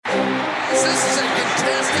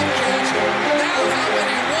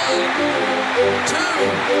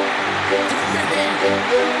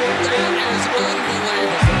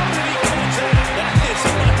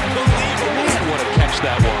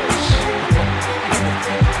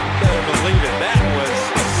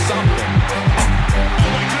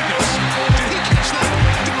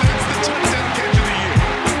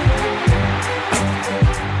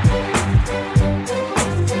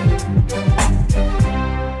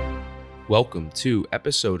Welcome to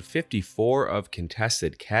episode 54 of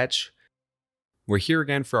Contested Catch. We're here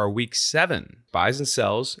again for our week 7 buys and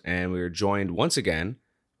sells, and we are joined once again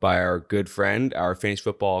by our good friend, our fantasy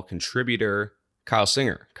football contributor, Kyle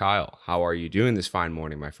Singer. Kyle, how are you doing this fine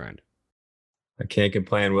morning, my friend? I can't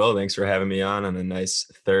complain, Will. Thanks for having me on a nice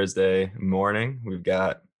Thursday morning. We've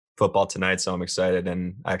got football tonight, so I'm excited,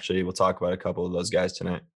 and actually we'll talk about a couple of those guys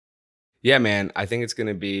tonight. Yeah, man, I think it's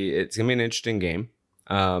gonna be an interesting game.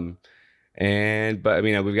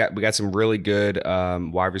 We got some really good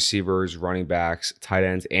wide receivers, running backs, tight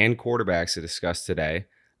ends, and quarterbacks to discuss today.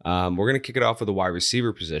 We're gonna kick it off with the wide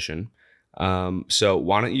receiver position. So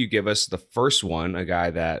why don't you give us the first one, a guy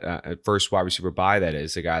that first wide receiver buy, that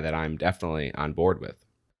is a guy that I'm definitely on board with.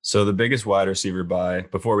 So the biggest wide receiver buy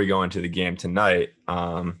before we go into the game tonight,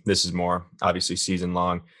 this is more obviously season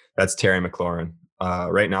long. That's Terry McLaurin.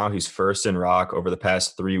 Right now, he's first in rock over the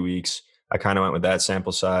past 3 weeks. I kind of went with that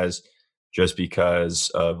sample size just because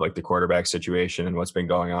of like the quarterback situation and what's been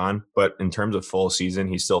going on. But in terms of full season,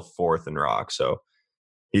 he's still fourth in rock. So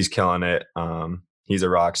he's killing it. He's a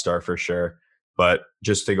rock star for sure. But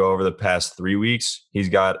just to go over the past 3 weeks, he's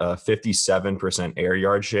got a 57% air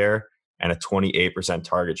yard share and a 28%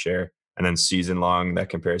 target share. And then season long, that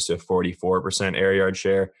compares to a 44% air yard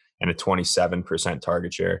share and a 27%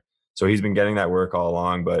 target share. So he's been getting that work all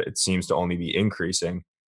along, but it seems to only be increasing.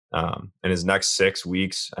 In his next 6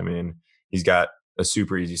 weeks, I mean, he's got a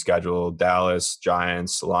super easy schedule: Dallas,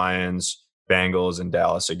 Giants, Lions, Bengals, and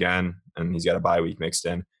Dallas again. And he's got a bye week mixed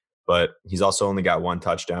in. But he's also only got 1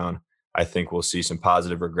 touchdown. I think we'll see some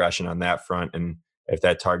positive regression on that front. And if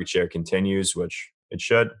that target share continues, which it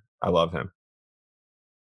should, I love him.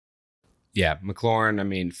 Yeah, McLaurin, I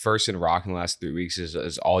mean, first in rock in the last 3 weeks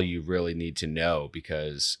is all you really need to know,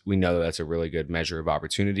 because we know that's a really good measure of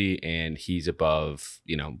opportunity, and he's above,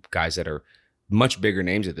 guys that are much bigger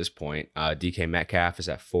names at this point. DK Metcalf is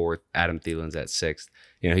at 4th, Adam Thielen's at 6th.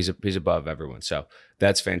 He's above everyone. So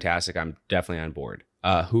that's fantastic. I'm definitely on board.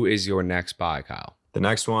 Who is your next buy, Kyle? The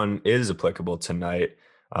next one is applicable tonight.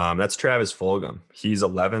 That's Travis Fulgham. He's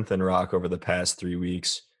 11th in rock over the past 3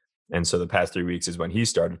 weeks. And so the past 3 weeks is when he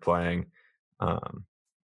started playing. And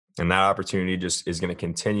that opportunity just is going to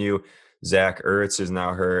continue. Zach Ertz is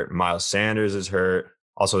now hurt. Miles Sanders is hurt.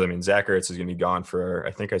 Also, I mean, Zach Ertz is going to be gone for,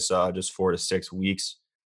 I think I saw, just 4 to 6 weeks.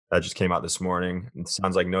 That just came out this morning. It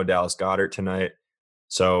sounds like no Dallas Goedert tonight.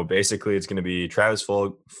 So basically, it's going to be Travis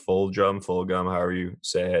Fulgham, however you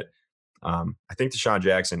say it. I think Deshaun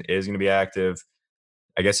Jackson is going to be active.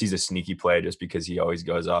 I guess he's a sneaky play just because he always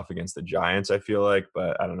goes off against the Giants, I feel like.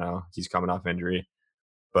 But I don't know. He's coming off injury.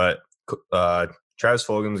 But Travis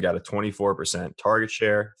Fulgham's got a 24% target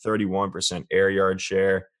share, 31% air yard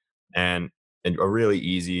share, and a really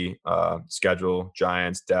easy schedule: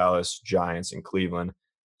 Giants, Dallas, Giants, and Cleveland.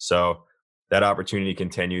 So that opportunity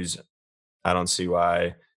continues. I don't see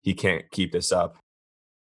why he can't keep this up.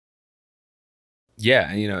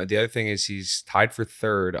 Yeah, and the other thing is he's tied for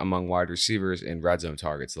 3rd among wide receivers in red zone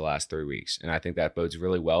targets the last 3 weeks. And I think that bodes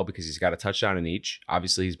really well because he's got a touchdown in each.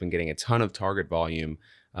 Obviously, he's been getting a ton of target volume,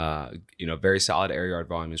 very solid air yard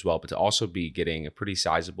volume as well. But to also be getting a pretty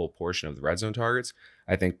sizable portion of the red zone targets,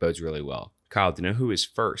 I think bodes really well. Kyle, do you know who is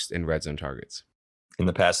first in red zone targets? In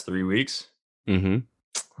the past 3 weeks? Mm-hmm.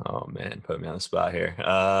 Oh, man, put me on the spot here.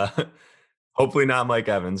 Hopefully not Mike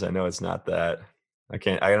Evans. I know it's not that. I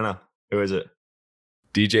don't know. Who is it?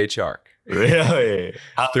 DJ Chark. Really?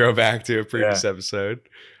 Throwback to a previous episode.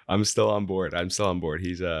 I'm still on board.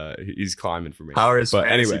 He's climbing for me. How are his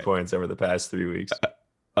fantasy points over the past 3 weeks?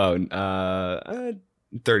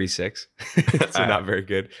 36. So not very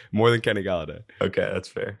good. More than Kenny Galladay. Okay, that's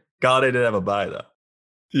fair. Galladay did have a bye though.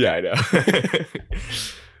 Yeah, I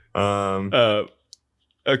know.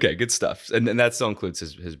 Okay, good stuff. And that still includes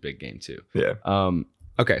his big game too. Yeah.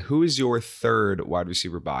 Okay, who is your 3rd wide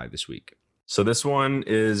receiver buy this week? So this one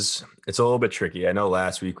it's a little bit tricky. I know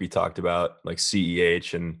last week we talked about like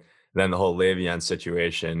CEH, and then the whole Le'Veon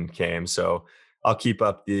situation came. So I'll keep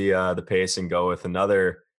up the pace and go with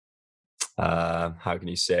another, how can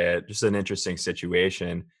you say it? Just an interesting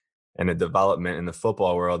situation and a development in the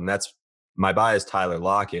football world. And that's my buy is Tyler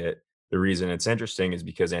Lockett. The reason it's interesting is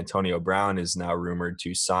because Antonio Brown is now rumored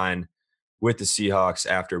to sign with the Seahawks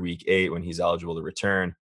after week 8 when he's eligible to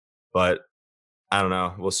return. But I don't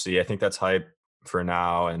know. We'll see. I think that's hype for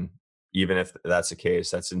now. And even if that's the case,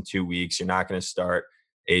 that's in 2 weeks. You're not going to start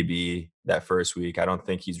AB that first week. I don't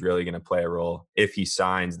think he's really going to play a role if he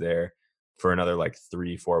signs there for another like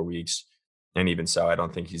 3-4 weeks. And even so, I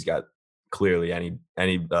don't think he's got clearly any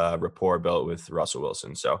rapport built with Russell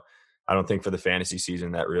Wilson. So I don't think for the fantasy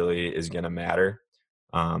season that really is going to matter.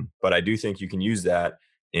 But I do think you can use that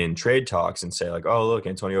in trade talks and say like, oh, look,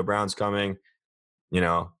 Antonio Brown's coming, you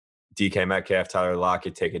know, DK Metcalf, Tyler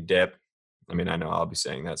Lockett take a dip. I mean, I know I'll be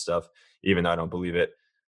saying that stuff, even though I don't believe it.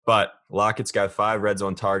 But Lockett's got 5 red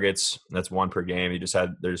zone targets. That's 1 per game.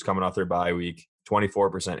 They're just coming off their bye week,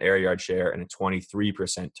 24% air yard share and a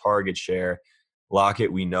 23% target share.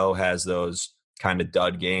 Lockett, we know, has those kind of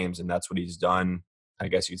dud games, and that's what he's done. I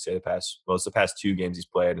guess you'd say it's the past 2 games he's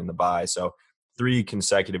played in the bye. So 3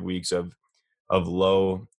 consecutive weeks of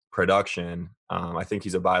low production. I think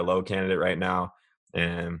he's a buy low candidate right now.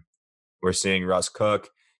 And we're seeing Russ cook.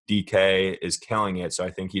 DK is killing it. So I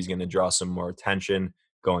think he's going to draw some more attention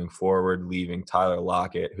going forward, leaving Tyler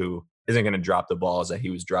Lockett, who isn't going to drop the balls that he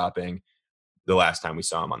was dropping the last time we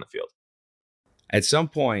saw him on the field. At some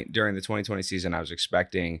point during the 2020 season, I was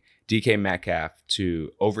expecting DK Metcalf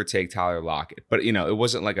to overtake Tyler Lockett. But, it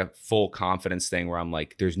wasn't like a full confidence thing where I'm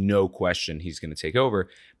like, there's no question he's going to take over.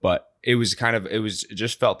 But it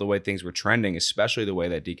just felt the way things were trending, especially the way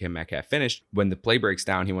that DK Metcalf finished. When the play breaks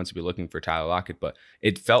down, he wants to be looking for Tyler Lockett. But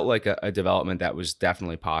it felt like a development that was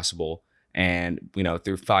definitely possible. And,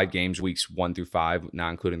 through 5 games, weeks 1 through 5, not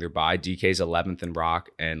including their bye, DK's 11th in rock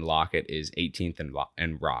and Lockett is 18th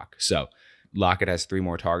in rock. So Lockett has 3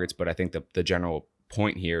 more targets, but I think the general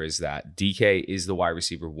point here is that DK is the wide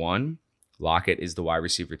receiver 1, Lockett is the wide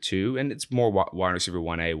receiver 2, and it's more wide receiver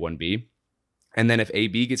 1A, 1B. And then if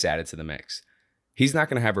AB gets added to the mix, he's not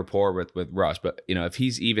going to have rapport with Russ, but if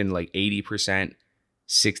he's even like 80%,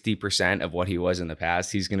 60% of what he was in the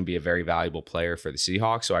past, he's going to be a very valuable player for the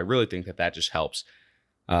Seahawks. So I really think that just helps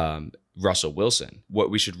Russell Wilson.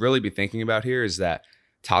 What we should really be thinking about here is that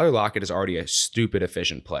Tyler Lockett is already a stupid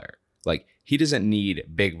efficient player. Like, he doesn't need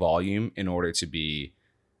big volume in order to be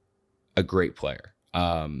a great player.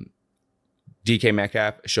 DK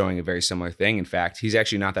Metcalf showing a very similar thing. In fact, he's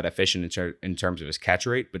actually not that efficient in terms of his catch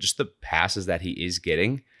rate, but just the passes that he is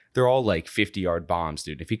getting, they're all like 50-yard bombs,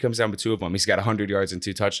 dude. If he comes down with 2 of them, he's got 100 yards and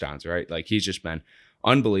 2 touchdowns, right? Like, he's just been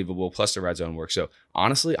unbelievable, plus the red zone work. So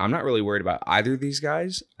honestly, I'm not really worried about either of these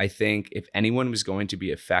guys. I think if anyone was going to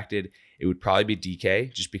be affected, it would probably be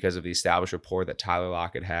DK, just because of the established rapport that Tyler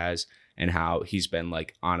Lockett has and how he's been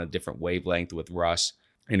like on a different wavelength with Russ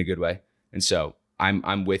in a good way. And so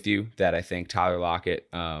I'm with you that I think Tyler Lockett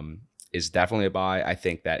is definitely a buy. I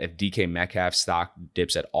think that if DK Metcalf stock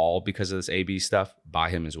dips at all because of this AB stuff, buy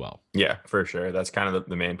him as well. Yeah, for sure. That's kind of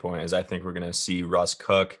the main point, is I think we're going to see Russ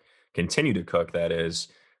cook, continue to cook, that is.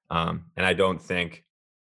 And I don't think,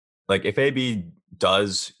 like, if AB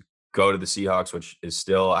does go to the Seahawks, which is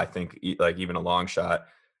still, I think, like, even a long shot,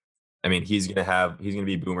 I mean, he's going to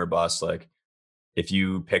be boomer bust. Like, if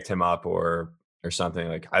you picked him up or something,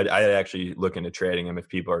 like, I'd actually look into trading him if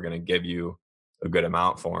people are going to give you a good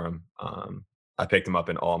amount for him. I picked him up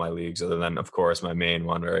in all my leagues, other than, of course, my main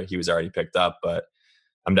one where he was already picked up, but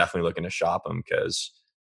I'm definitely looking to shop him because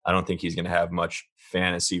I don't think he's going to have much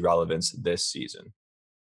fantasy relevance this season.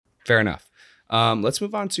 Fair enough. Let's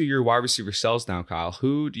move on to your wide receiver sells now, Kyle.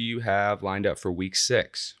 Who do you have lined up for week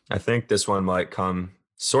 6? I think this one might come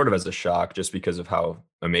sort of as a shock just because of how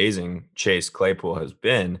amazing Chase Claypool has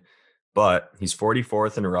been, but he's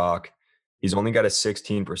 44th in rock. He's only got a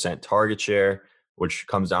 16% target share, which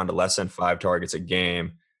comes down to less than 5 targets a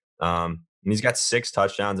game. And he's got 6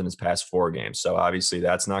 touchdowns in his past 4 games. So obviously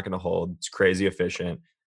that's not going to hold. It's crazy efficient.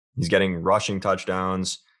 He's getting rushing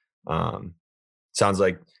touchdowns. Sounds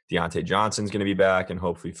like Deontay Johnson's going to be back and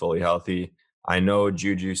hopefully fully healthy. I know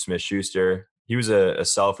Juju Smith-Schuster, he was a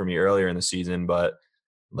sell for me earlier in the season, but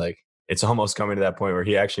like, it's almost coming to that point where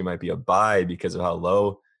he actually might be a buy because of how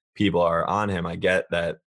low people are on him. I get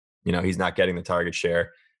that, he's not getting the target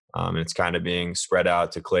share. And it's kind of being spread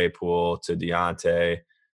out to Claypool, to Deontay,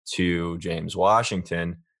 to James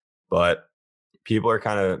Washington. But people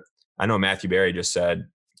are I know Matthew Berry just said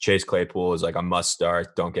Chase Claypool is like a must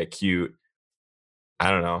start. Don't get cute. I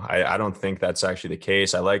don't know. I don't think that's actually the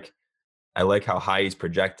case. I like how high he's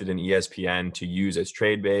projected in ESPN to use as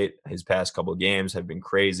trade bait. His past couple of games have been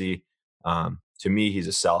crazy. To me, he's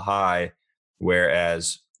a sell high,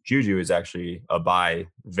 whereas Juju is actually a buy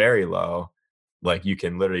very low. Like, you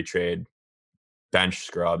can literally trade bench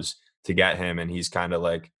scrubs to get him, and he's kind of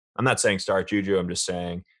like, I'm not saying start Juju, I'm just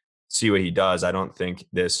saying see what he does. I don't think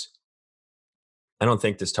this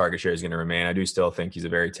target share is going to remain. I do still think he's a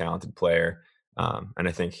very talented player. And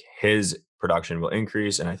I think his production will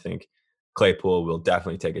increase, and I think Claypool will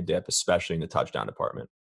definitely take a dip, especially in the touchdown department.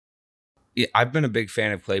 Yeah, I've been a big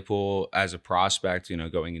fan of Claypool as a prospect,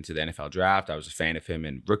 going into the NFL draft. I was a fan of him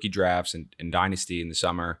in rookie drafts and Dynasty in the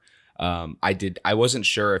summer. I wasn't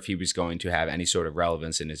sure if he was going to have any sort of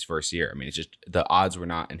relevance in his first year. I mean, it's just the odds were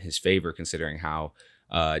not in his favor considering how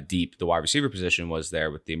deep the wide receiver position was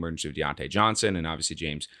there with the emergence of Deontay Johnson, and obviously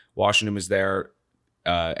James Washington was there.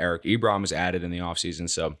 Eric Ebron was added in the offseason.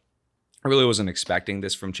 So I really wasn't expecting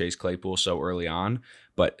this from Chase Claypool so early on,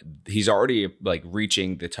 but he's already like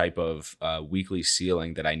reaching the type of weekly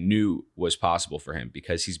ceiling that I knew was possible for him,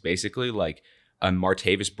 because he's basically like a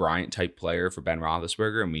Martavis Bryant type player for Ben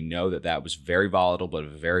Roethlisberger. And we know that that was very volatile, but a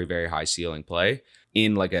very, very high ceiling play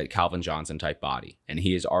in like a Calvin Johnson type body. And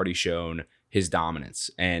he has already shown his dominance.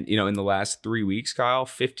 And, you know, in the last 3 weeks, Kyle,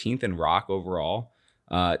 15th in rock overall,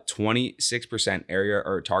 26% area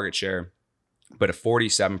or target share, but a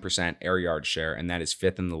 47% air yard share. And that is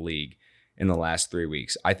 5th in the league in the last 3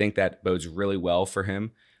 weeks. I think that bodes really well for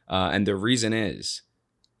him. And the reason is,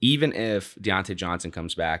 even if Deontay Johnson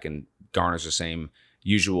comes back and garners the same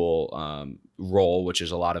usual role, which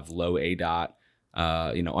is a lot of low ADOT,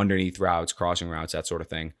 underneath routes, crossing routes, that sort of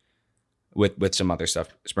thing, with some other stuff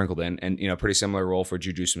sprinkled in, and pretty similar role for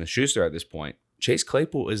Juju Smith-Schuster at this point. Chase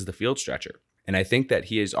Claypool is the field stretcher, and I think that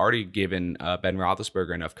he has already given Ben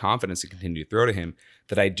Roethlisberger enough confidence to continue to throw to him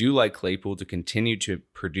that I do like Claypool to continue to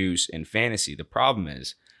produce in fantasy. The problem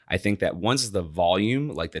is, I think that once the volume,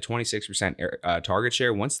 like the 26% target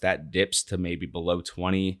share, once that dips to maybe below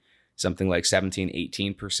 20, something like 17,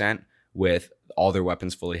 18% with all their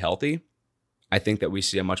weapons fully healthy, I think that we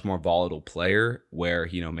see a much more volatile player where,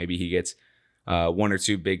 maybe he gets 1 or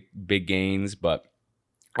 2 big gains, but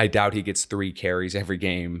I doubt he gets 3 carries every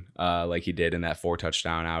game like he did in that 4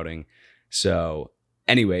 touchdown outing. So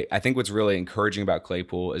anyway, I think what's really encouraging about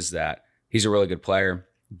Claypool is that he's a really good player,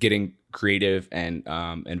 getting creative and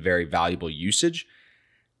very valuable usage.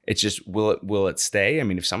 It's just, will it stay? I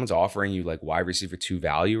mean, if someone's offering you like wide receiver 2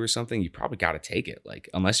 value or something, you probably got to take it. Like,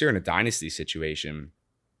 unless you're in a dynasty situation,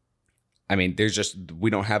 I mean, we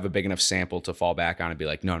don't have a big enough sample to fall back on and be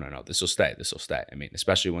like, no, this will stay. I mean,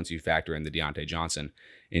 especially once you factor in the Deontay Johnson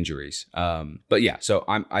injuries. But yeah, so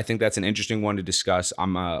I think that's an interesting one to discuss.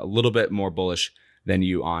 I'm a little bit more bullish than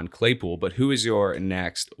you on Claypool, but who is your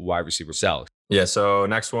next wide receiver sell? Yeah, so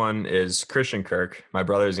next one is Christian Kirk. My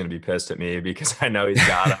brother is going to be pissed at me because I know he's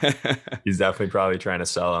got him. He's definitely probably trying to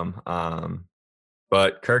sell him.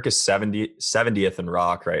 But Kirk is 70th in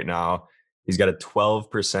rock right now. He's got a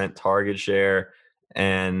 12% target share.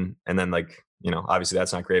 And then obviously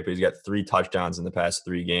that's not great, but he's got 3 touchdowns in the past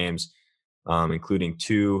 3 games, including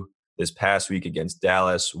 2 this past week against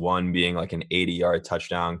Dallas, 1 being like an 80-yard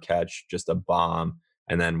touchdown catch, just a bomb.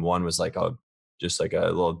 And then 1 was like a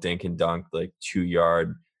little dink and dunk, like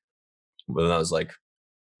 2-yard. Well, that was like,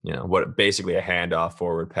 basically a handoff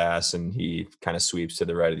forward pass, and he kind of sweeps to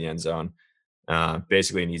the right of the end zone.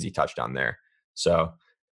 Basically an easy touchdown there. So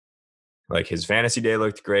like his fantasy day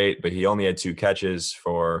looked great, but he only had 2 catches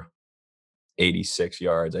for 86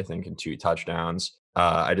 yards, I think, and 2 touchdowns.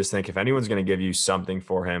 I just think if anyone's going to give you something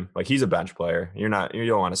for him, like he's a bench player, you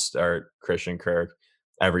don't want to start Christian Kirk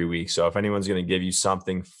every week. So if anyone's going to give you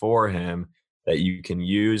something for him that you can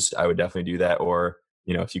use, I would definitely do that. Or,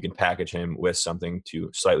 if you can package him with something to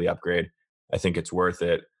slightly upgrade, I think it's worth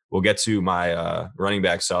it. We'll get to my running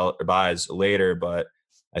back sell or buys later, but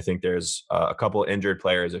I think there's a couple injured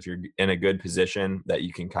players if you're in a good position that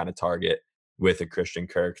you can kind of target with a Christian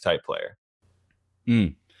Kirk type player.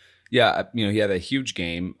 Yeah, he had a huge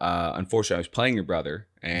game. Unfortunately, I was playing your brother,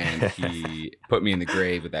 and he put me in the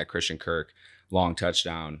grave with that Christian Kirk long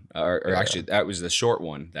touchdown. Actually, that was the short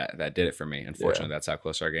one that did it for me. Unfortunately, That's how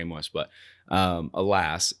close our game was. But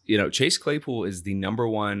alas, Chase Claypool is the number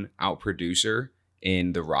 1 out producer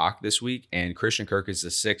in the rock this week, and Christian Kirk is the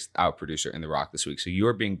 6th out producer in the rock this week. So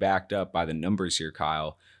you're being backed up by the numbers here,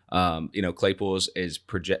 Kyle. Claypool has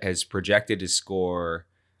projected to score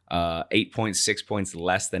 8.6 points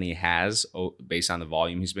less than he has based on the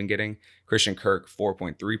volume he's been getting. Christian Kirk,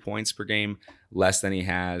 4.3 points per game less than he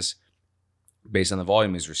has based on the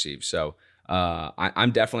volume he's received. So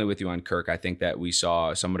I'm definitely with you on Kirk. I think that we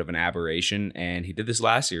saw somewhat of an aberration, and he did this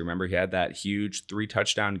last year. Remember, he had that huge 3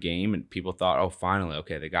 touchdown game, and people thought, oh, finally,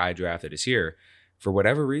 okay, the guy I drafted is here. For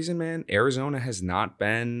whatever reason, man, Arizona has not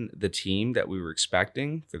been the team that we were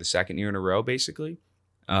expecting for the 2nd year in a row, basically.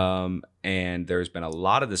 And there's been a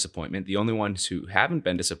lot of disappointment. The only ones who haven't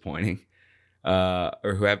been disappointing,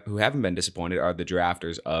 or who haven't been disappointed, are the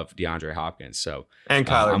drafters of DeAndre Hopkins. So, and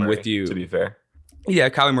Kyler I'm Murray, with you. To be fair, yeah,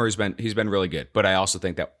 Kyler Murray's been really good, but I also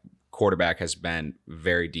think that quarterback has been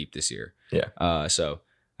very deep this year. Yeah. So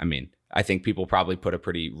I mean, I think people probably put a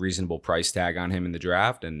pretty reasonable price tag on him in the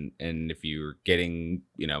draft, and if you're getting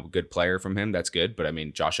a good player from him, that's good. But I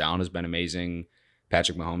mean, Josh Allen has been amazing.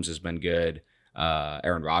 Patrick Mahomes has been good.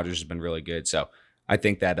 Aaron Rodgers has been really good. So I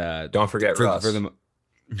think that don't forget Russ.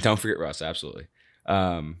 Don't forget Russ, absolutely.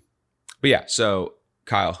 But yeah, so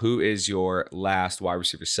Kyle, who is your last wide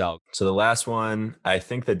receiver sell? So the last one, I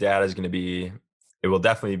think the data is going to be, it will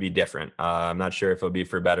definitely be different. I'm not sure if it'll be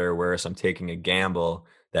for better or worse. I'm taking a gamble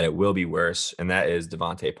that it will be worse, and that is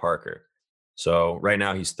DeVante Parker. So right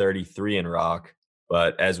now he's 33 in Rock,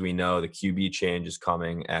 but as we know, the QB change is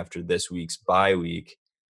coming after this week's bye week.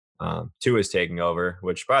 Tua is taking over,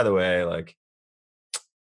 which, by the way, like,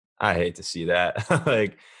 I hate to see that.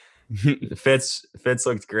 Like, Fitz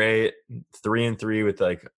looked great, 3-3 with,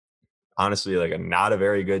 like, honestly, like, a not a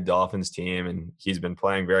very good Dolphins team, and he's been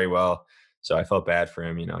playing very well. So I felt bad for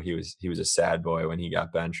him. You know, he was a sad boy when he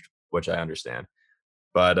got benched, which I understand.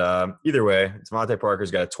 But either way, DeVante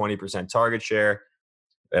Parker's got a 20% target share,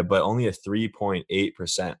 but only a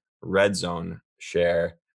 3.8% red zone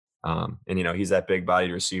share. And you know, he's that big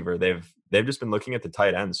bodied receiver. They've just been looking at the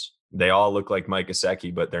tight ends. They all look like Mike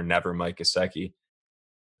Gesicki, but they're never Mike Gesicki.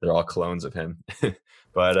 They're all clones of him.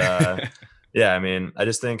 But yeah, I mean, I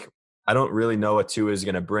just think I don't really know what Tua is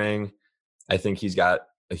going to bring. I think he's got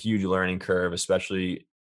a huge learning curve, especially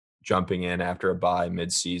jumping in after a bye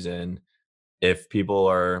midseason. If people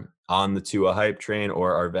are on the Tua hype train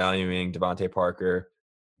or are valuing DeVante Parker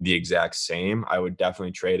the exact same, I would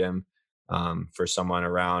definitely trade him for someone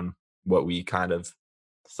around what we kind of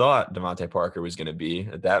thought DeVante Parker was going to be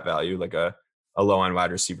at that value, like a low end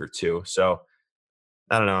wide receiver too. So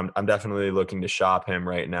I don't know. I'm definitely looking to shop him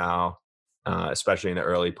right now, especially in the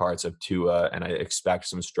early parts of Tua, and I expect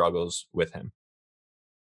some struggles with him.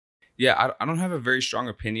 Yeah, I don't have a very strong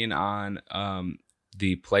opinion on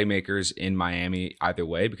the playmakers in Miami either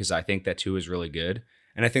way, because I think that Tua is really good.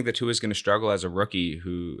 And I think that Tua is going to struggle as a rookie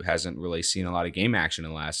who hasn't really seen a lot of game action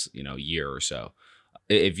in the last, year or so.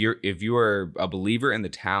 If you are a believer in the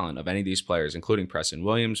talent of any of these players, including Preston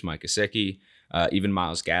Williams, Mike Gesicki, even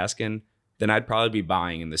Myles Gaskin, then I'd probably be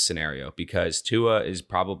buying in this scenario, because Tua is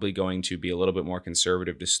probably going to be a little bit more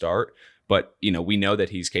conservative to start. But, we know that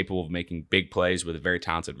he's capable of making big plays with very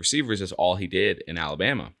talented receivers. Is all he did in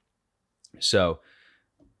Alabama. So,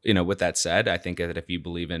 with that said, I think that if you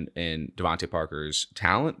believe in DeVante Parker's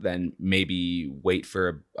talent, then maybe wait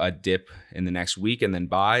for a dip in the next week and then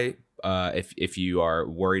buy. If you are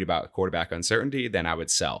worried about quarterback uncertainty, then I would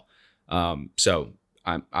sell. I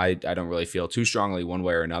don't really feel too strongly one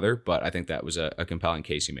way or another, but I think that was a compelling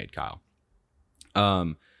case you made, Kyle.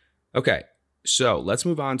 Okay, so let's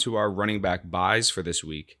move on to our running back buys for this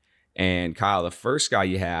week. And Kyle, the first guy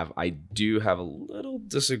you have, I do have a little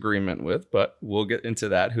disagreement with, but we'll get into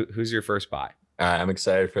that. Who's your first buy? I'm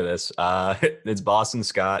excited for this. It's Boston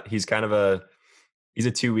Scott. He's a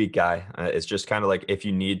 2-week guy. It's just kind of like if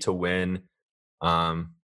you need to win,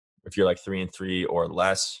 if you're like 3-3 or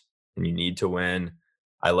less and you need to win,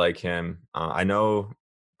 I like him. I know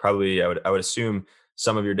probably I would assume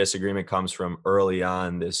some of your disagreement comes from early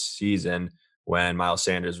on this season when Miles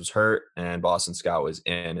Sanders was hurt and Boston Scott was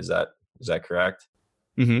in. Is that correct?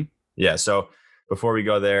 Mm-hmm. Yeah. So before we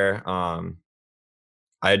go there,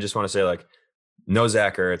 I just want to say, like, no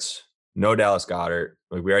Zach Ertz, no Dallas Goedert.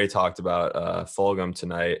 Like, we already talked about Fulgham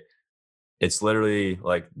tonight. It's literally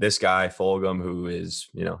like this guy, Fulgham, who is,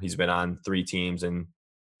 he's been on 3 teams in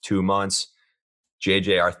 2 months,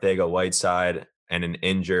 JJ Arcega-Whiteside, and an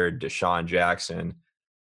injured Deshaun Jackson.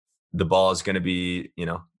 The ball is going to be,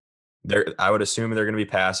 I would assume they're going to be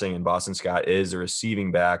passing, and Boston Scott is a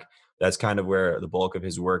receiving back. That's kind of where the bulk of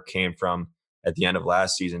his work came from at the end of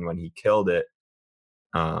last season when he killed it.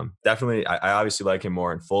 Definitely, I obviously like him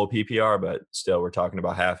more in full PPR, but still, we're talking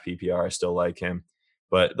about half PPR. I still like him.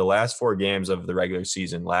 But the last 4 games of the regular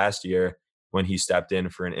season last year, when he stepped in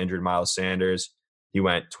for an injured Miles Sanders, he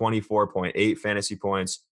went 24.8 fantasy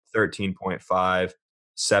points, 13.5,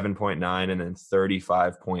 7.9, and then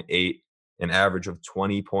 35.8, an average of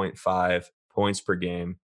 20.5 points per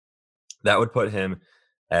game. That would put him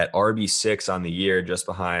at RB6 on the year, just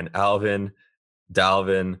behind Alvin,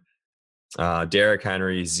 Dalvin, Derrick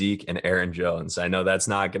Henry, Zeke, and Aaron Jones. I know that's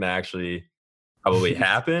not going to actually probably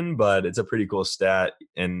happen, but it's a pretty cool stat.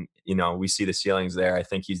 And, we see the ceilings there. I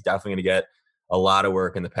think he's definitely going to get a lot of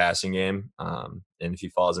work in the passing game. And if he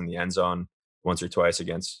falls in the end zone once or twice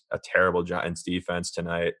against a terrible Giants defense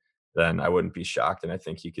tonight, then I wouldn't be shocked. And I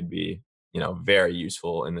think he could be, very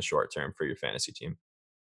useful in the short term for your fantasy team.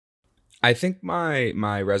 I think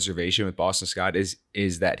my reservation with Boston Scott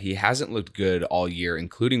is that he hasn't looked good all year,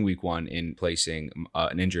 including week 1, in placing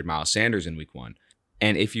an injured Miles Sanders in week 1.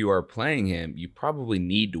 And if you are playing him, you probably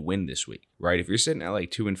need to win this week, right? If you're sitting at like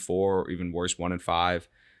 2-4, or even worse, 1-5,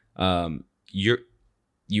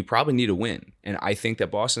 you probably need to win. And I think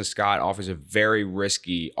that Boston Scott offers a very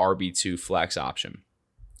risky RB2 flex option.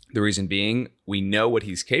 The reason being, we know what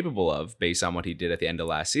he's capable of based on what he did at the end of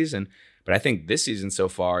last season, But I think this season so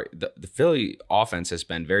far, the Philly offense has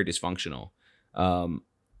been very dysfunctional.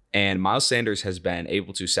 And Miles Sanders has been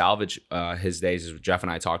able to salvage his days, as Jeff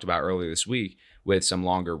and I talked about earlier this week, with some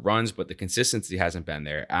longer runs, but the consistency hasn't been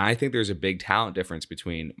there. And I think there's a big talent difference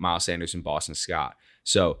between Miles Sanders and Boston Scott.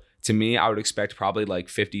 So to me, I would expect probably like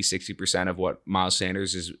 50-60% of what Miles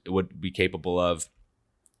Sanders would be capable of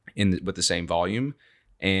with the same volume.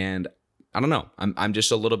 And I don't know. I'm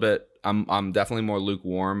just a little bit. I'm definitely more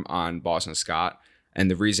lukewarm on Boston Scott. And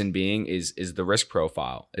the reason being is the risk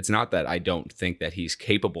profile. It's not that I don't think that he's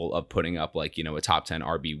capable of putting up like, a top 10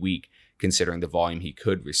 RB week, considering the volume he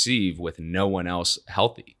could receive with no one else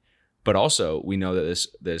healthy. But also we know that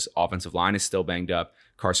this offensive line is still banged up.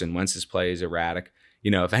 Carson Wentz's play is erratic.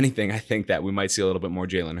 If anything, I think that we might see a little bit more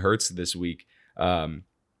Jalen Hurts this week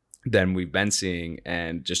than we've been seeing.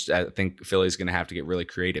 And just I think Philly's going to have to get really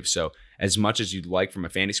creative. So as much as you'd like from a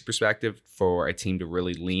fantasy perspective for a team to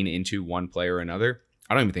really lean into one player or another,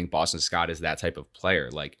 I don't even think Boston Scott is that type of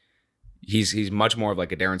player. Like he's much more of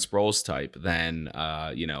like a Darren Sproles type than,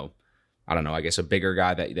 I don't know, I guess a bigger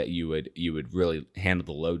guy that you would really handle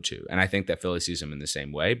the load to. And I think that Philly sees him in the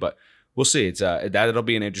same way, but we'll see. It'll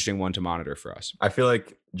be an interesting one to monitor for us. I feel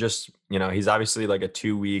like just, he's obviously like a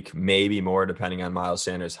 2-week, maybe more depending on Miles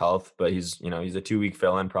Sanders' health, but he's a 2-week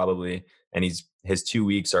fill-in probably. And his 2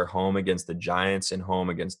 weeks are home against the Giants and home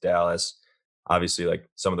against Dallas. Obviously like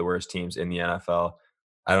some of the worst teams in the NFL.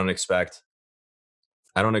 I don't expect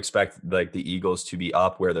like the Eagles to be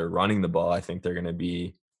up where they're running the ball. I think they're going to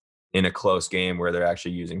be in a close game where they're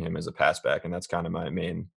actually using him as a pass back. And that's kind of my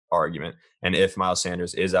main argument. And if Miles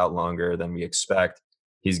Sanders is out longer than we expect,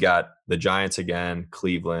 he's got the Giants again,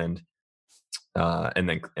 Cleveland,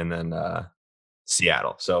 and then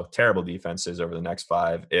Seattle. So terrible defenses over the next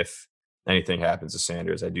 5. If anything happens to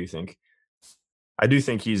Sanders, I do think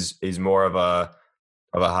he's more of a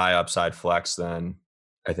high upside flex than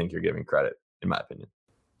I think you're giving credit, in my opinion.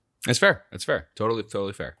 That's fair.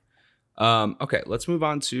 Totally fair. Okay, let's move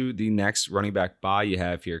on to the next running back buy you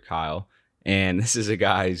have here, Kyle. And this is a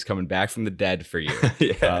guy who's coming back from the dead for you.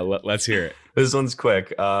 Yeah. Let's hear it. This one's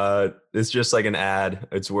quick. It's just like an ad.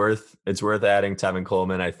 It's worth adding Tevin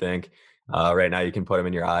Coleman, I think. Right now you can put him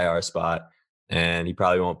in your IR spot, and he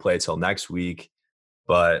probably won't play till next week.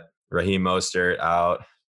 But Raheem Mostert out,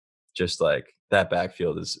 just like that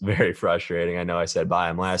backfield is very frustrating. I know I said buy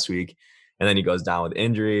him last week, and then he goes down with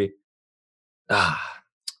injury.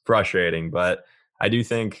 Frustrating, but I do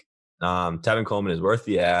think Tevin Coleman is worth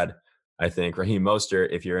the ad. I think Raheem Mostert,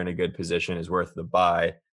 if you're in a good position, is worth the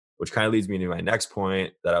buy, which kind of leads me to my next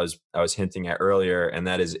point that I was hinting at earlier, and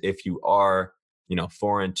that is if you are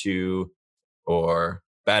 4-2 or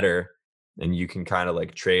better, and you can kind of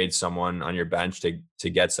like trade someone on your bench to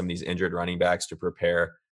get some of these injured running backs to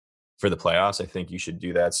prepare for the playoffs, I think you should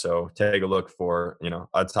do that. So take a look for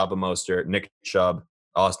on top of Mostert, Nick Chubb,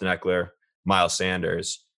 Austin Eckler, Miles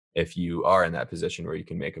Sanders, if you are in that position where you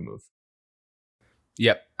can make a move.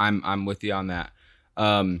 Yep, I'm with you on that.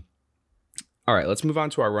 All right, let's move on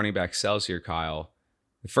to our running back sells here, Kyle.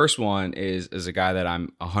 The first one is a guy that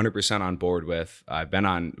I'm 100% on board with. I've been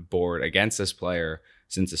on board against this player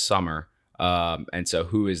since the summer. And so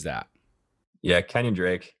who is that? Yeah, Kenyan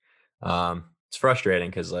Drake. It's frustrating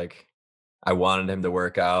because like I wanted him to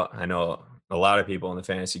work out. I know a lot of people in the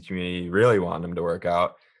fantasy community really want him to work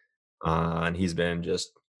out. And he's been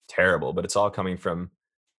just terrible, but it's all coming from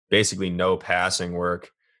basically no passing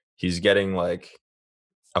work. He's getting like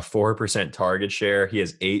a 4% target share. He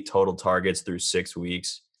has 8 total targets through 6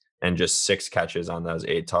 weeks and just 6 catches on those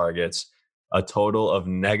 8 targets, a total of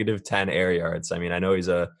 -10 air yards. I mean, I know he's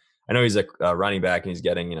a running back and he's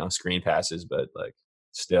getting, screen passes, but like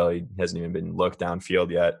still he hasn't even been looked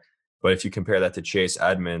downfield yet. But if you compare that to Chase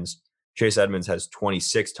Edmonds has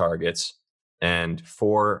 26 targets and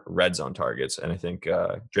 4 red zone targets. And I think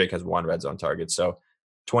Drake has 1 red zone target. So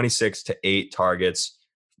 26 to 8 targets,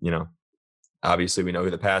 obviously we know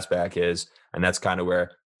who the pass back is. And that's kind of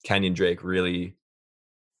where Kenyan Drake really,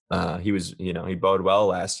 he bode well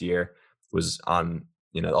last year, was on,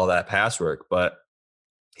 all that pass work, but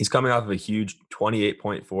he's coming off of a huge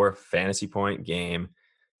 28.4 fantasy point game.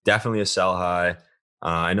 Definitely a sell high.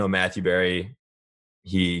 I know Matthew Berry,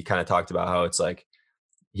 he kind of talked about how it's like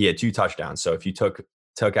he had 2 touchdowns. So if you took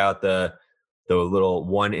out the little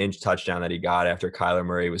 1-inch touchdown that he got after Kyler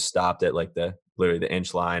Murray was stopped at like literally the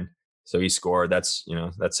inch line, so he scored. That's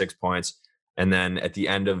 6 points. And then at the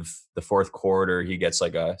end of the 4th quarter, he gets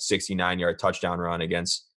like a 69-yard touchdown run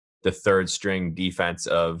against the 3rd string defense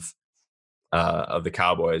of the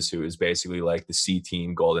Cowboys, who is basically like the C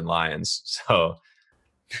team Golden Lions. So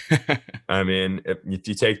I mean, if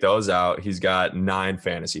you take those out, he's got 9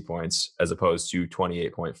 fantasy points as opposed to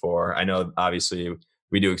 28.4. I know obviously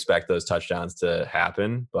we do expect those touchdowns to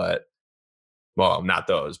happen, but well, not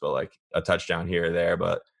those, but like a touchdown here or there,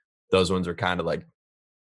 but those ones are kind of like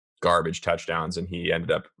garbage touchdowns, and he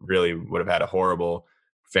ended up really would have had a horrible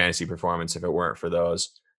fantasy performance if it weren't for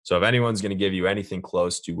those. So if anyone's going to give you anything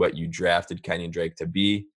close to what you drafted Kenyan Drake to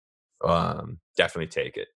be, definitely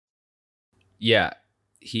take it. Yeah,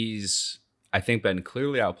 he's, I think, been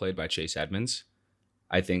clearly outplayed by Chase Edmonds.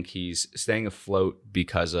 I think he's staying afloat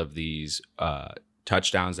because of these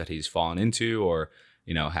touchdowns that he's fallen into, or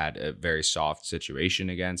had a very soft situation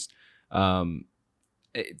against.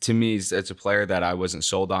 To me, it's a player that I wasn't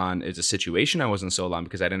sold on. It's a situation I wasn't sold on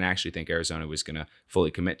because I didn't actually think Arizona was going to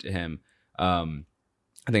fully commit to him.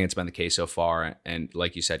 I think it's been the case so far. And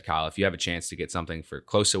like you said, Kyle, if you have a chance to get something for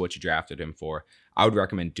close to what you drafted him for, I would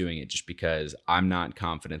recommend doing it, just because I'm not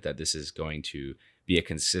confident that this is going to be a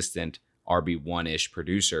consistent RB1-ish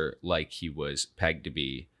producer like he was pegged to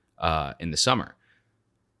be in the summer.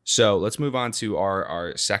 So let's move on to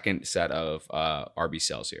our second set of RB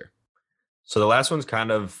cells here. So the last one's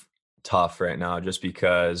kind of tough right now just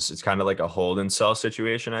because it's kind of like a hold and sell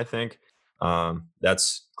situation, I think.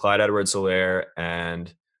 That's Clyde Edwards-Helaire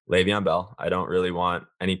and Le'Veon Bell. I don't really want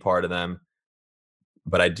any part of them,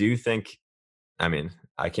 but I do think, I mean,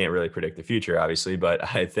 I can't really predict the future, obviously, but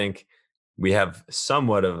I think we have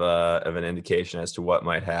somewhat of an indication as to what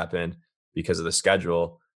might happen because of the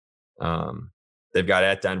schedule. Um, they've got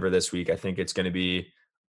at Denver this week. I think it's going to be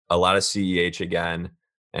a lot of CEH again,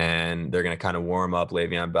 and they're going to kind of warm up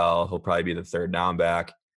Le'Veon Bell. He'll probably be the third down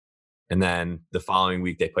back. And then the following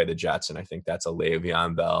week, they play the Jets, and I think that's a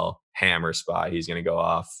Le'Veon Bell hammer spot. He's going to go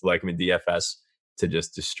off like him in DFS to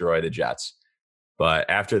just destroy the Jets. But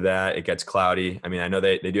after that, it gets cloudy. I mean, I know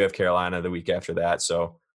they do have Carolina the week after that.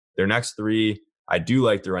 So their next three, I do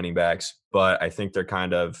like the running backs, but I think they're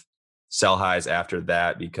kind of sell highs after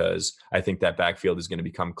that because I think that backfield is going to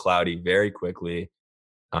become cloudy very quickly.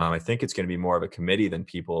 I think it's going to be more of a committee than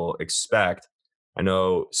people expect. I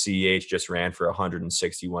know CEH just ran for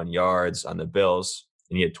 161 yards on the Bills,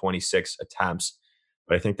 and he had 26 attempts.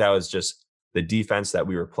 But I think that was just the defense that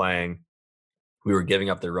we were playing. We were giving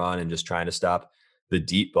up the run and just trying to stop the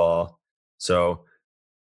deep ball. So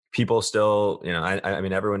people still, I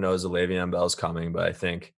mean, everyone knows the Le'Veon Bell's coming, but I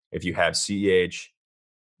think if you have CEH,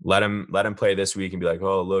 let him play this week and be like,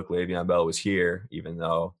 oh, look, Le'Veon Bell was here, even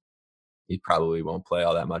though he probably won't play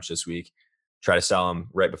all that much this week. Try to sell him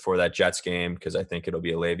right before that Jets game because I think it'll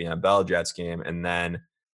be a Le'Veon Bell Jets game, and then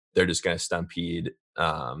they're just going to stampede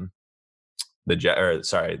the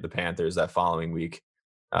Panthers that following week.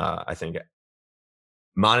 I think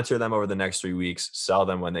monitor them over the next 3 weeks, sell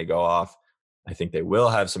them when they go off. I think they will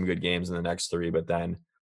have some good games in the next 3, but then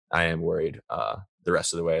I am worried the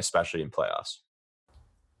rest of the way, especially in playoffs.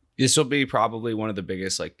 This will be probably one of the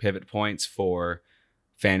biggest pivot points for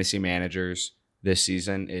fantasy managers this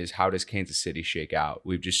season is how does Kansas City shake out?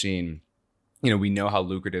 We've just seen, we know how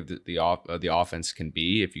lucrative the offense can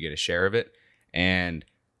be if you get a share of it. And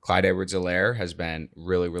Clyde Edwards-Helaire has been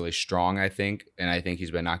really, really strong, I think. And I think he's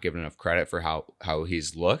been not given enough credit for how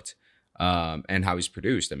he's looked and how he's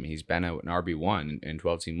produced. I mean, he's been an RB1 in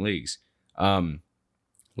 12-team leagues.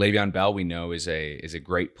 Le'Veon Bell, we know, is a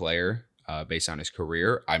great player based on his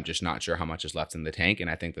career. I'm just not sure how much is left in the tank. And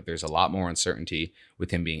I think that there's a lot more uncertainty with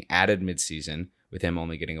him being added midseason, with him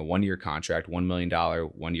only getting a 1-year contract, $1 million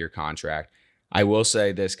 1-year contract. I will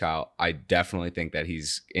say this, Kyle, I definitely think that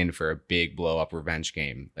he's in for a big blow up revenge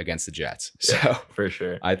game against the Jets. So yeah, for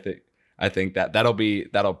sure. I think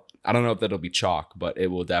that'll I don't know if that'll be chalk, but it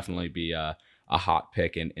will definitely be a hot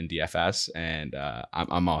pick in DFS, and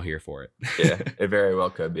I'm all here for it. Yeah, it very well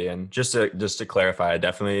could be. And just to clarify,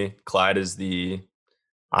 definitely Clyde is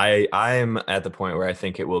I'm at the point where I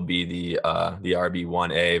think it will be the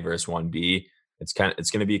RB1A versus 1B. It's going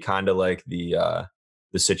to be kind of like the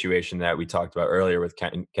situation that we talked about earlier with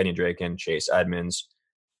Kenyan Drake and Chase Edmonds.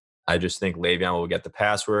 I just think Le'Veon will get the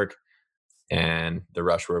pass work, and the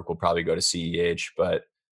rush work will probably go to CEH, but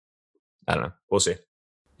I don't know. We'll see.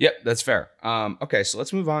 Yep, that's fair. Okay, so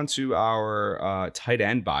let's move on to our tight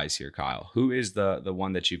end buys here, Kyle. Who is the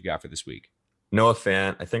one that you've got for this week? Noah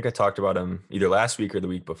Fant. I think I talked about him either last week or the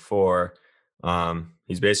week before.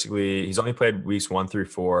 He's only played weeks 1 through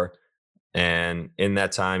 4. And in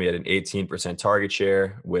that time, he had an 18% target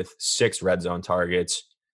share with 6 red zone targets.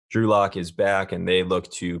 Drew Lock is back, and they look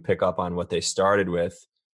to pick up on what they started with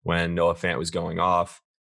when Noah Fant was going off.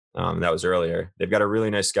 That was earlier. They've got a really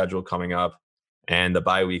nice schedule coming up, and the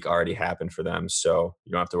bye week already happened for them, so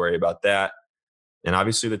you don't have to worry about that. And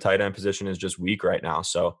obviously the tight end position is just weak right now.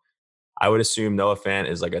 So I would assume Noah Fant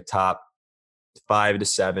is like a top 5 to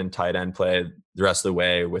 7 tight end play the rest of the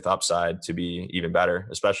way with upside to be even better,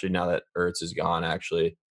 especially now that Ertz is gone,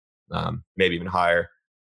 actually. Maybe even higher,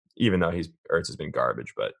 even though Ertz has been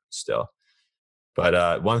garbage, but still.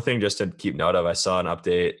 But one thing just to keep note of, I saw an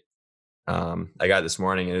update I got this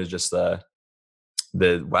morning. It was just the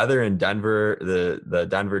weather in Denver. The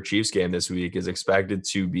Denver Chiefs game this week is expected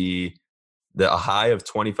to be a high of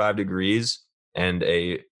 25 degrees and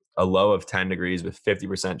a low of 10 degrees with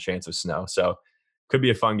 50% chance of snow. So could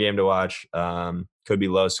be a fun game to watch. Could be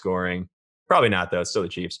low scoring. Probably not though. It's still the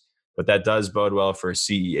Chiefs, but that does bode well for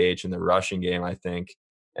CEH in the rushing game, I think,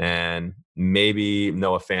 and maybe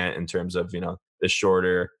Noah Fant in terms of the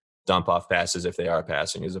shorter dump off passes if they are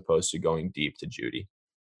passing, as opposed to going deep to Judy.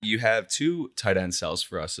 You have two tight end sells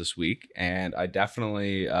for us this week, and I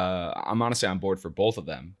definitely, I'm honestly on board for both of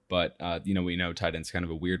them. But we know tight end's kind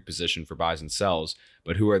of a weird position for buys and sells.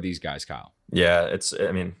 But who are these guys, Kyle? Yeah,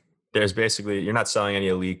 there's basically, you're not selling any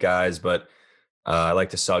elite guys, but I like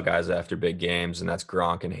to sell guys after big games, and that's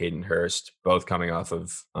Gronk and Hayden Hurst, both coming off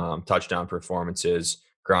of touchdown performances.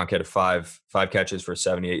 Gronk had five catches for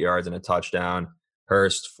 78 yards and a touchdown.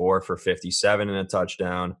 Hurst 4 for 57 and a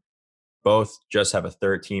touchdown. Both just have a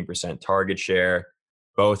 13% target share.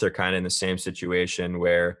 Both are kind of in the same situation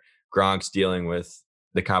where Gronk's dealing with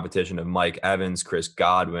the competition of Mike Evans, Chris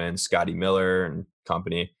Godwin, Scotty Miller, and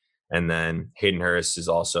company. And then Hayden Hurst has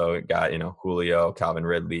also got, Julio, Calvin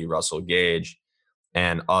Ridley, Russell Gage,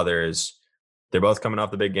 and others. They're both coming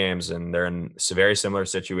off the big games, and they're in very similar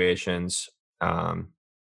situations. The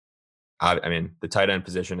tight end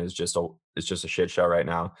position is just a shit show right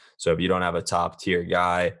now. So if you don't have a top tier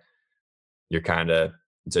guy,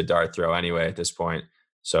 it's a dart throw anyway at this point.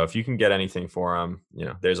 So if you can get anything for him,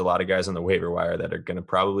 there's a lot of guys on the waiver wire that are going to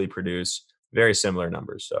probably produce very similar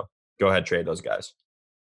numbers. So go ahead, trade those guys.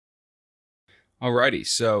 Alrighty.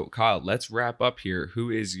 So Kyle, let's wrap up here. Who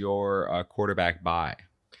is your quarterback buy?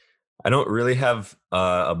 I don't really have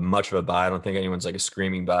much of a buy. I don't think anyone's like a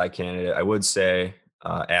screaming buy candidate. I would say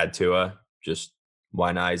add Tua. Just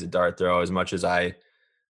why not? He's a dart throw. As much as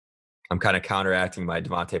I'm kind of counteracting my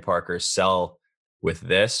DeVante Parker sell with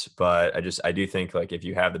this, but I do think like if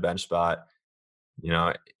you have the bench spot,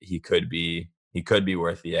 he could be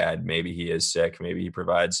worth the ad. Maybe he is sick. Maybe he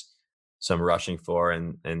provides some rushing floor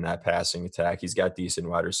in that passing attack. He's got decent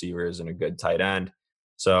wide receivers and a good tight end.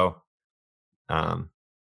 So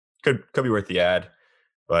could be worth the ad,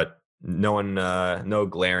 but no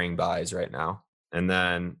glaring buys right now. And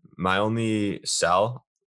then my only sell,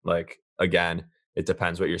 like again, it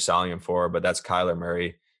depends what you're selling him for, but that's Kyler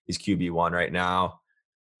Murray. He's QB1 right now.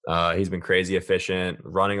 He's been crazy efficient,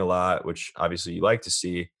 running a lot, which obviously you like to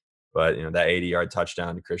see. But that 80-yard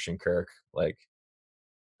touchdown to Christian Kirk, like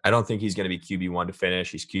I don't think he's going to be QB1 to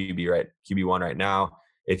finish. He's QB1 right now.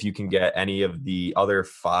 If you can get any of the other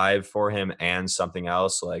 5 for him and something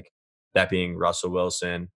else, like that being Russell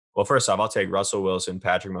Wilson. Well, first off, I'll take Russell Wilson,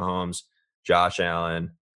 Patrick Mahomes, Josh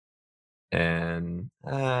Allen, and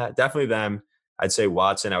definitely them. I'd say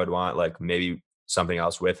Watson. I would want like maybe something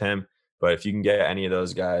else with him. But if you can get any of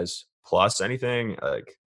those guys plus anything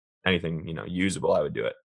usable, I would do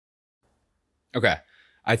it. Okay.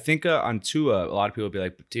 I think on Tua, a lot of people would be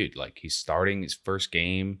like, dude, like he's starting his first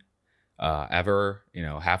game ever,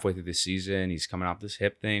 halfway through the season. He's coming off this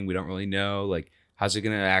hip thing. We don't really know. Like, how's it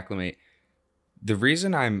going to acclimate? The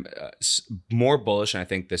reason I'm more bullish, and I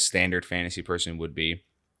think the standard fantasy person would be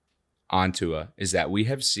on Tua, is that we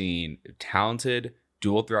have seen talented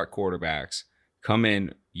dual threat quarterbacks come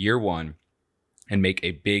in year one and make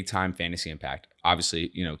a big time fantasy impact.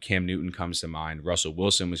 Obviously, Cam Newton comes to mind. Russell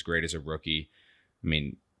Wilson was great as a rookie. I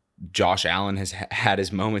mean, Josh Allen has had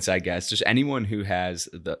his moments, I guess. Just anyone who has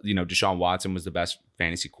Deshaun Watson was the best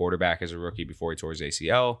fantasy quarterback as a rookie before he tore his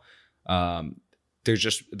ACL. There's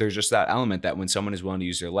just that element that when someone is willing to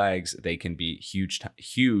use their legs, they can be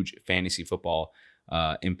huge fantasy football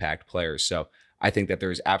impact players. So I think that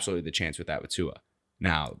there is absolutely the chance with that with Tua.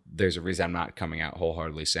 Now, there's a reason I'm not coming out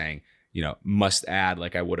wholeheartedly saying, must add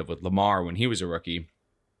like I would have with Lamar when he was a rookie,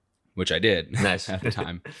 which I did Nice. at the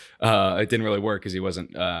time. It didn't really work because he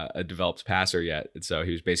wasn't a developed passer yet. And so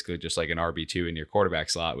he was basically just like an RB2 in your quarterback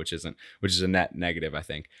slot, which is a net negative, I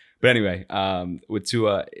think. But anyway, with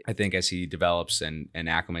Tua, I think as he develops and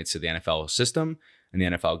acclimates to the NFL system and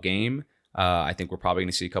the NFL game, I think we're probably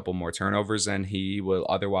going to see a couple more turnovers than he will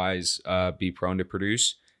otherwise be prone to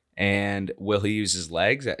produce. And will he use his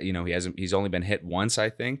legs? He's only been hit once, I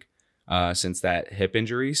think, since that hip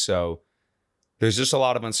injury. So There's just a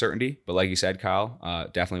lot of uncertainty, but like you said, Kyle,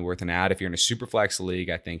 definitely worth an add. If you're in a super flex league,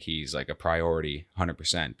 I think he's like a priority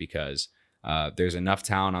 100% because there's enough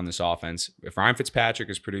talent on this offense. If Ryan Fitzpatrick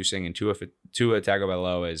is producing and Tua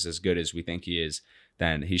Tagovailoa is as good as we think he is,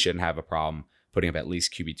 then he shouldn't have a problem putting up at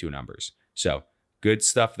least QB2 numbers. So good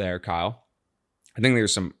stuff there, Kyle. I think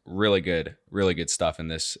there's some really good stuff in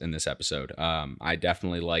this episode. I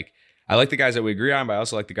definitely like the guys that we agree on, but I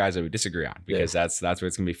also like the guys that we disagree on because that's where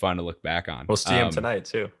it's gonna be fun to look back on. We'll see him tonight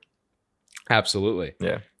too. Absolutely.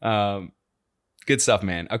 Yeah. Good stuff,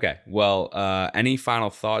 man. Okay. Well, any final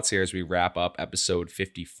thoughts here as we wrap up episode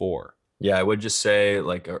 54? Yeah, I would just say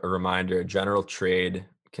like a reminder, a general trade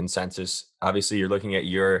consensus. Obviously, you're looking at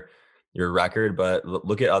your record, but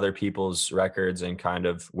look at other people's records and kind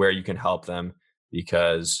of where you can help them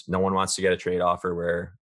because no one wants to get a trade offer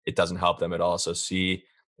where it doesn't help them at all. So see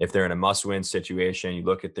if they're in a must-win situation, you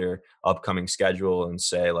look at their upcoming schedule and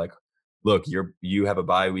say like, look, you have a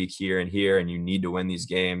bye week here and you need to win these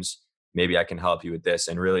games. Maybe I can help you with this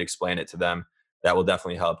and really explain it to them. That will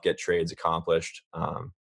definitely help get trades accomplished.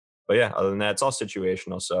 But yeah, other than that, it's all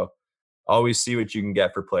situational. So always see what you can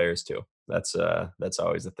get for players too. That's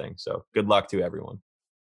always the thing. So good luck to everyone.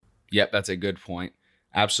 Yep, that's a good point.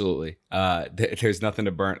 Absolutely. There's nothing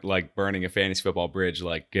to burning a fantasy football bridge,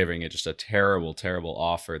 like giving it just a terrible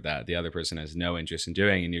offer that the other person has no interest in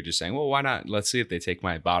doing. And you're just saying, well, why not? Let's see if they take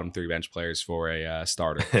my bottom 3 bench players for a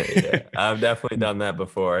starter. Yeah, I've definitely done that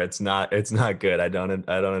before. It's not good. I don't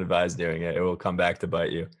advise doing it. It will come back to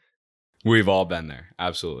bite you. We've all been there.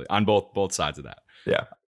 Absolutely. On both sides of that. Yeah.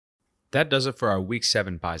 That does it for our week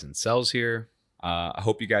 7 buys and sells here. I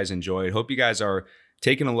hope you guys enjoyed. Hope you guys are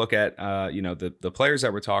taking a look at the players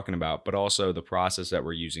that we're talking about, but also the process that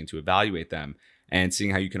we're using to evaluate them and seeing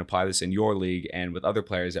how you can apply this in your league and with other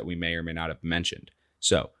players that we may or may not have mentioned.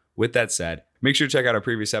 So with that said, make sure to check out our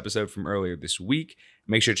previous episode from earlier this week.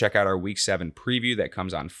 Make sure to check out our week 7 preview that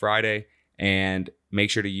comes on Friday. And make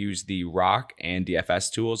sure to use the Rock and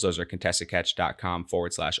DFS tools. Those are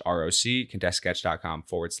contestedcatch.com/ROC,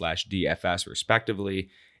 contestedcatch.com/DFS, respectively.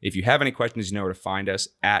 If you have any questions, you know where to find us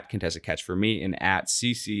at Contested Catch for me and at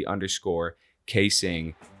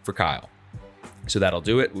CC_KSing for Kyle. So that'll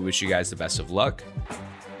do it. We wish you guys the best of luck.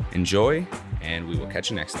 Enjoy, and we will catch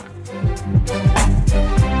you next time.